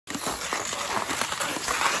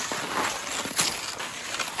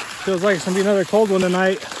Feels like it's gonna be another cold one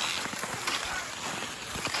tonight.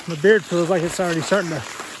 My beard feels like it's already starting to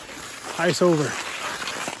ice over.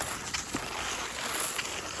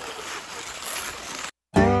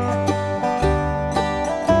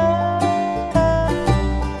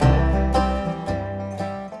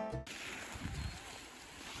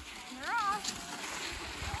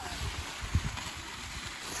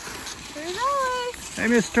 Hey,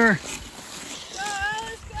 mister.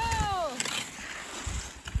 Let's go.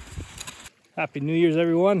 Happy New Year's,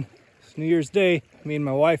 everyone. It's New Year's Day. Me and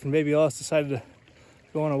my wife and baby Ellis decided to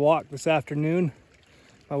go on a walk this afternoon.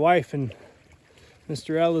 My wife and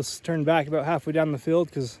Mr. Ellis turned back about halfway down the field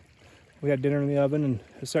because we had dinner in the oven and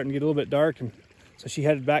it was starting to get a little bit dark, and so she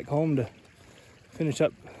headed back home to finish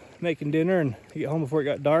up making dinner and get home before it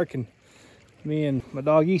got dark. And me and my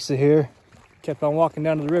dog Issa here kept on walking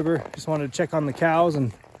down to the river. Just wanted to check on the cows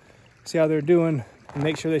and see how they're doing and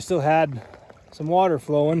make sure they still had some water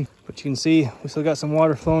flowing. But you can see we still got some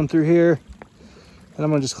water flowing through here. And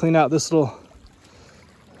I'm gonna just clean out this little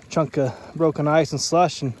chunk of broken ice and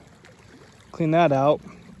slush and clean that out.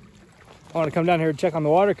 I want to come down here and check on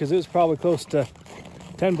the water because it was probably close to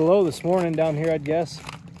 10 below this morning down here, I'd guess.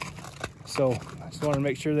 So I just wanted to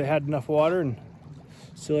make sure they had enough water and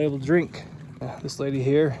still able to drink. This lady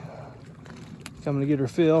here coming to get her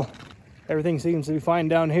fill. Everything seems to be fine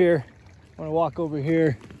down here. I want to walk over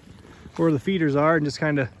here where the feeders are and just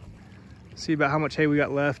kind of see about how much hay we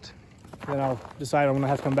got left. Then I'll decide I'm gonna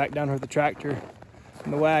have to come back down here with the tractor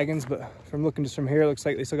and the wagons, but from looking just from here, it looks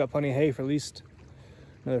like they still got plenty of hay for at least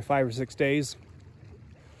another 5 or 6 days.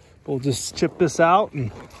 We'll just chip this out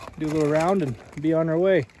and do a little round and be on our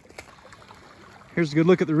way. Here's a good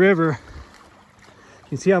look at the river. You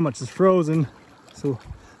can see how much is frozen. So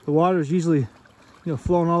the water is usually,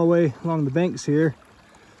 flowing all the way along the banks here.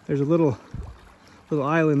 There's a little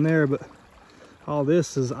island there, but all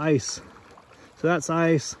this is ice. So that's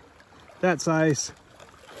ice, that's ice,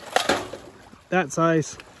 that's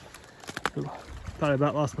ice. Ooh, thought I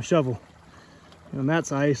about lost my shovel. And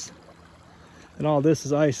that's ice. And all this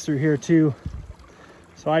is ice through here too.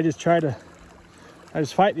 So I just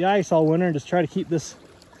fight the ice all winter and just try to keep this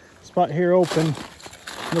spot here open,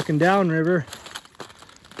 looking downriver.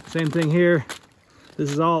 Same thing here. This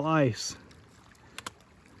is all ice.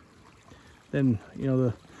 Then,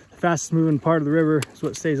 the fastest moving part of the river is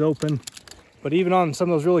what stays open. But even on some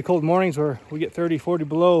of those really cold mornings where we get 30, 40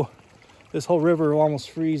 below, this whole river will almost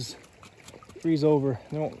freeze over.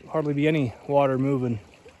 There won't hardly be any water moving.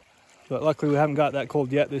 But luckily we haven't got that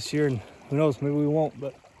cold yet this year, and who knows, maybe we won't,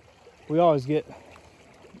 but we always get,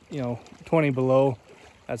 20 below.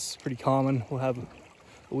 That's pretty common. We'll have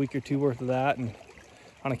a week or two worth of that, and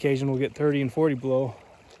on occasion we'll get 30 and 40 below.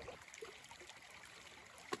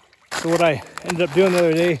 So what I ended up doing the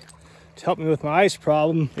other day to help me with my ice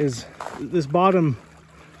problem is this bottom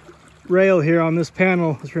rail here on this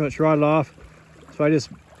panel is pretty much rotted off. So I just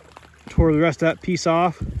tore the rest of that piece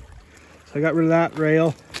off. So I got rid of that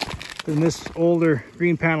rail. Then this older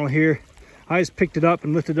green panel here, I just picked it up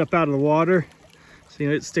and lifted it up out of the water. So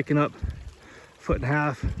it's sticking up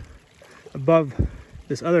 1.5 feet above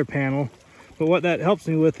this other panel. But what that helps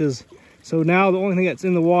me with is, so now the only thing that's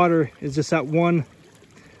in the water is just that one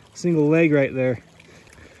single leg right there.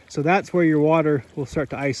 So that's where your water will start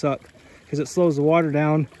to ice up, because it slows the water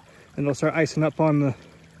down and it'll start icing up on the,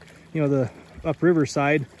 the upriver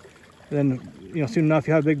side. Then, soon enough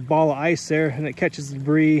you have a big ball of ice there, and it catches the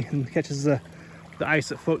debris and catches the ice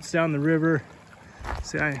that floats down the river.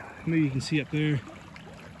 See, maybe you can see up there.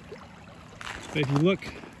 But if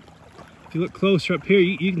you look closer up here,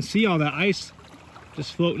 you can see all that ice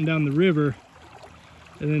just floating down the river.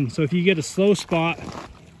 And then, so if you get a slow spot,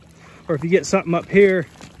 or if you get something up here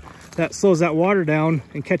that slows that water down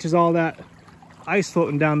and catches all that ice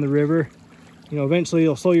floating down the river, eventually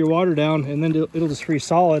it'll slow your water down, and then it'll just freeze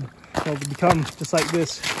solid. It'll become just like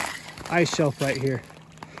this ice shelf right here,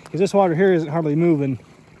 because this water here isn't hardly moving.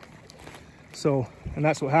 So, and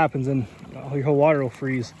that's what happens, and your whole water will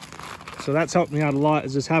freeze. So that's helped me out a lot,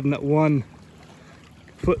 is just having that 1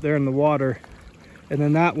 foot there in the water. And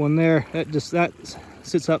then that one there, that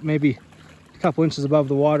sits up maybe a couple inches above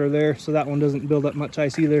the water there, so that one doesn't build up much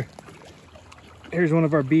ice either. Here's one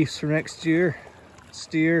of our beefs for next year.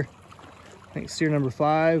 Steer, I think steer number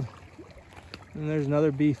 5. And there's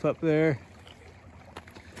another beef up there.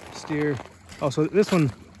 Steer, oh, so this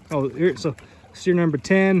one, oh, here, so steer number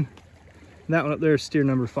 10. And that one up there is steer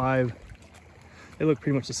number 5. They look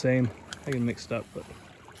pretty much the same. I get mixed up, but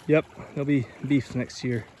yep, they'll be beef next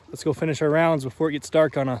year. Let's go finish our rounds before it gets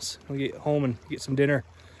dark on us. We'll get home and get some dinner,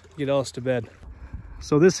 get Ellis to bed.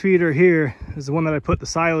 So this feeder here is the one that I put the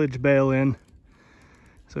silage bale in.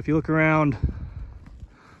 So if you look around,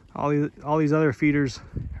 all these other feeders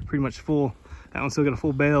are pretty much full. That one's still got a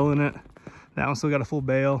full bale in it. That one's still got a full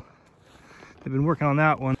bale. They've been working on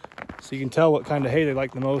that one. So you can tell what kind of hay they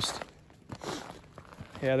like the most.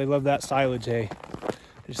 Yeah, they love that silage hay.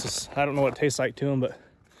 It's just, I don't know what it tastes like to them, but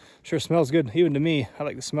sure smells good. Even to me, I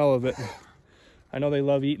like the smell of it. I know they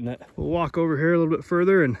love eating it. We'll walk over here a little bit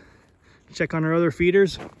further and check on our other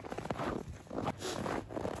feeders.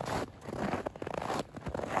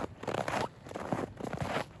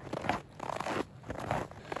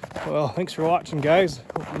 Well, thanks for watching, guys.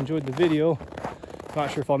 Hope you enjoyed the video. Not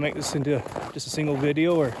sure if I'll make this into just a single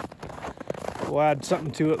video or we'll add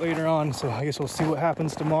something to it later on. So I guess we'll see what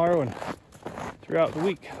happens tomorrow and throughout the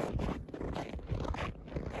week.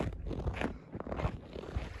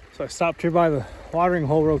 So I stopped here by the watering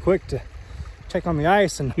hole real quick to check on the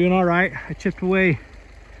ice and doing all right. I chipped away a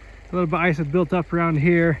little bit of ice that built up around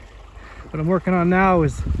here. What I'm working on now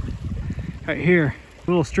is right here. A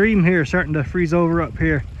little stream here starting to freeze over up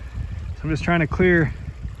here. So I'm just trying to clear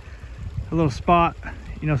a little spot,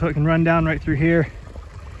 you know, so it can run down right through here,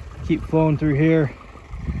 keep flowing through here,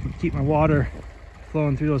 keep my water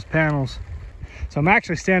flowing through those panels. So I'm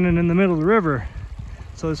actually standing in the middle of the river.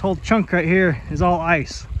 So this whole chunk right here is all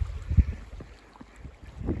ice.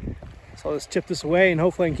 So I'll just chip this away and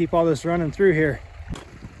hopefully I can keep all this running through here.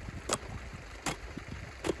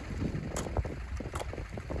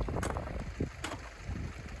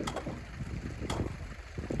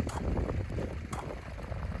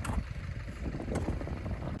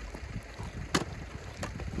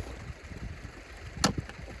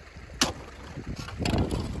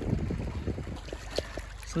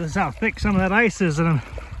 So this is how thick some of that ice is that I'm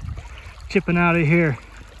chipping out of here.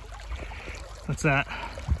 What's that?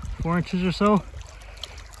 4 inches or so?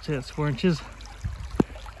 I'd say that's 4 inches.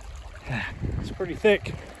 Yeah, it's pretty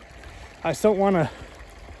thick. I just don't want to,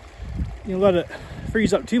 you know, let it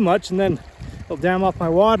freeze up too much and then it'll dam up my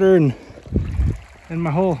water and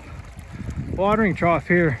my whole watering trough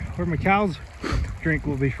here where my cows drink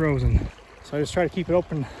will be frozen. So I just try to keep it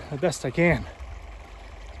open the best I can.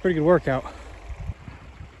 It's a pretty good workout.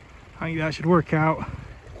 I think that should work out.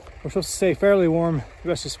 We're supposed to stay fairly warm the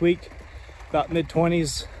rest of this week, about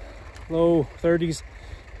mid-20s, low 30s,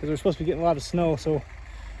 because we're supposed to be getting a lot of snow, so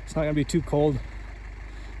it's not gonna be too cold.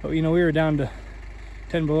 But you know, we were down to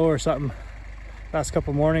 10 below or something last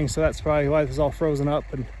couple mornings, so that's probably why this is all frozen up.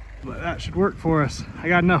 But that should work for us. I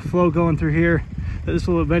got enough flow going through here that this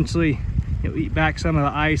will eventually, you know, eat back some of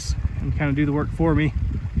the ice and kind of do the work for me.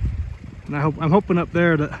 And I'm hoping up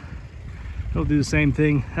there that it'll do the same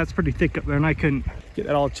thing. That's pretty thick up there and I couldn't get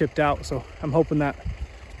that all chipped out, so I'm hoping that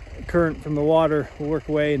current from the water will work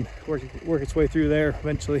away and work its way through there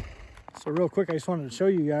eventually. So real quick, I just wanted to show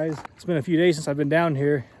you guys, it's been a few days since I've been down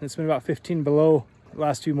here and it's been about 15 below the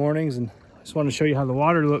last 2 mornings, and I just wanted to show you how the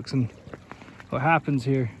water looks and what happens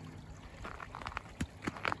here.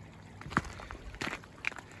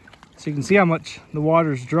 So you can see how much the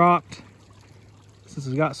water's dropped since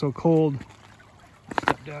it got so cold.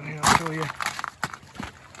 Step down here, I'll show you.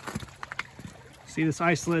 See this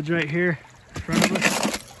ice ledge right here in front of us?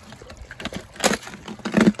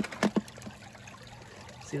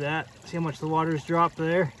 See that? See how much the water's dropped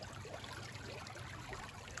there?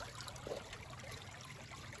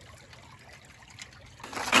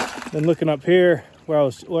 Then looking up here where I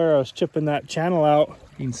was chipping that channel out,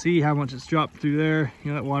 you can see how much it's dropped through there.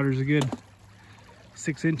 You know, that water's a good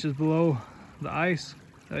 6 inches below the ice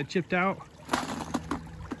that I chipped out.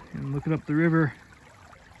 And looking up the river,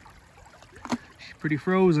 she's pretty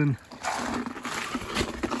frozen.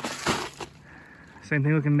 Same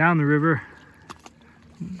thing looking down the river.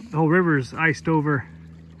 The whole river's iced over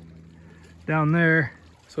down there.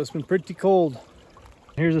 So it's been pretty cold.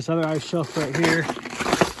 Here's this other ice shelf right here.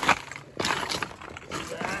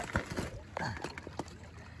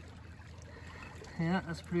 Yeah,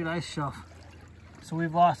 that's a pretty good ice shelf. So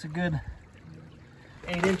we've lost a good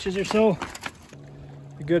 8 inches or so.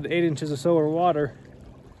 A good 8 inches or so of water.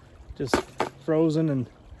 Just frozen, and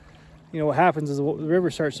you know what happens is the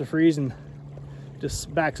river starts to freeze and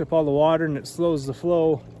just backs up all the water and it slows the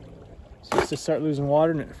flow. So it's just start losing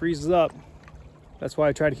water and it freezes up. That's why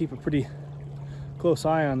I try to keep a pretty close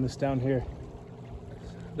eye on this down here.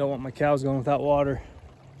 Don't want my cows going without water.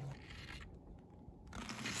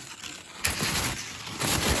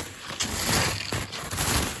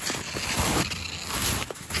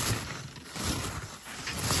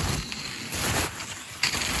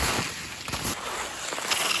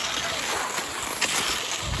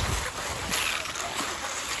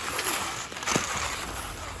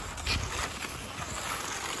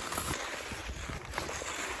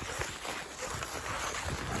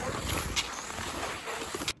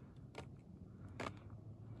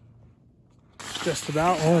 Just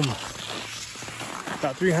about home.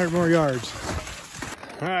 About 300 more yards.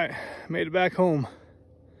 All right, made it back home.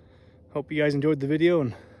 Hope you guys enjoyed the video,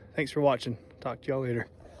 and thanks for watching. Talk to y'all later.